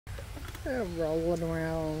They're rolling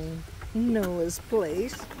around Noah's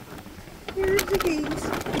place. Here's the geese.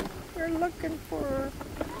 They're looking for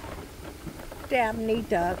Dabney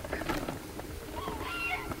duck.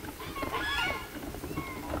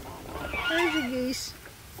 There's the geese.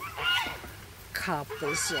 Cop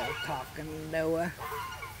was talking to Noah.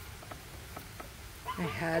 I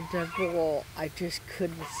had to roll. I just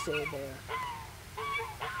couldn't stay there.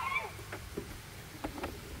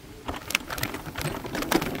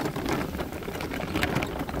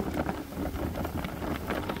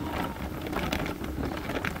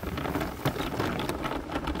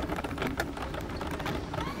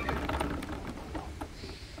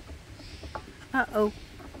 Uh-oh,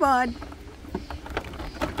 Bud.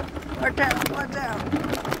 Watch out, watch out.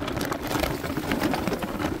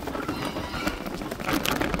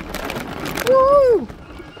 Woo!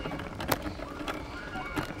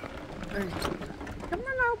 Come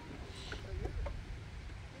on out.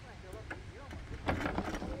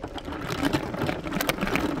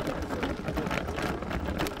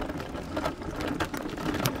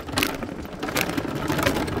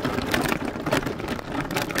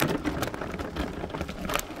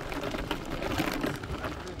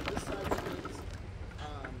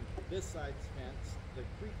 This side's fence. The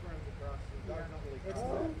creek runs across. The dog's not really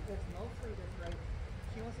crossing. It's mostly just right.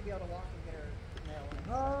 She wants to be able to walk and get her nail in.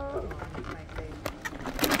 Oh, my face.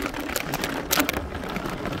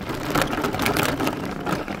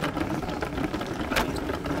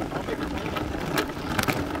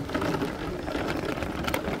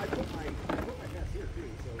 I put my fence here too.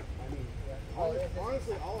 So I mean,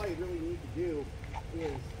 honestly, all I really need to do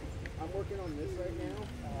is I'm working on this right now.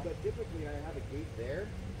 But typically, I have a gate there.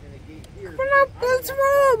 And the gate here. Come on up, let's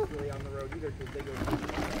roll. Really on the road either because they go.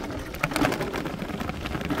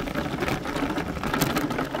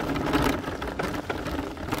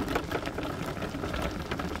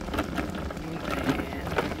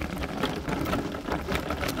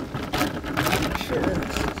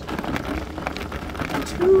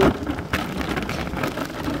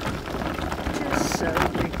 Just so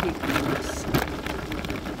ridiculous.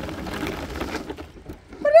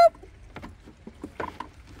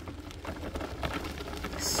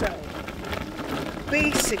 So,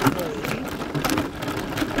 basically,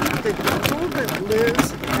 the girl that lives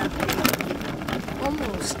at the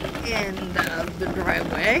almost end of the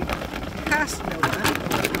driveway, past Noah,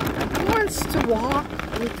 wants to walk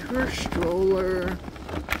with her stroller,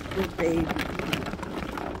 her baby,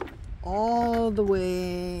 all the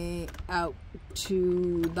way out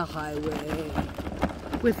to the highway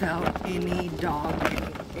without any dog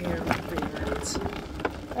interference.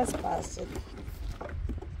 That's busted.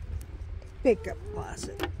 Pickup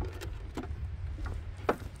closet.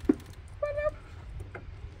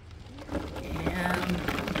 And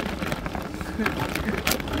the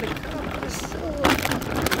cop is so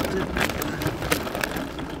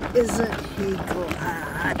isn't he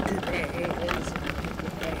glad today? Isn't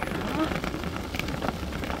he?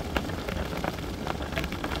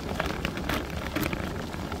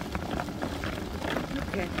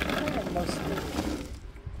 Okay, almost there.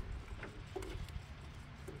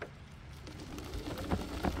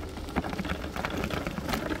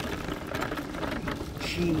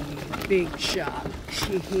 Big shot.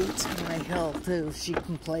 She hates my health too. She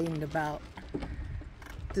complained about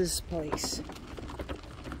this place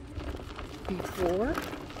before.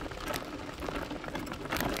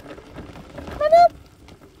 Come up.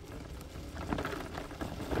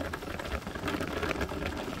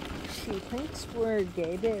 She thinks we're a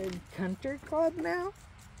gated country club now.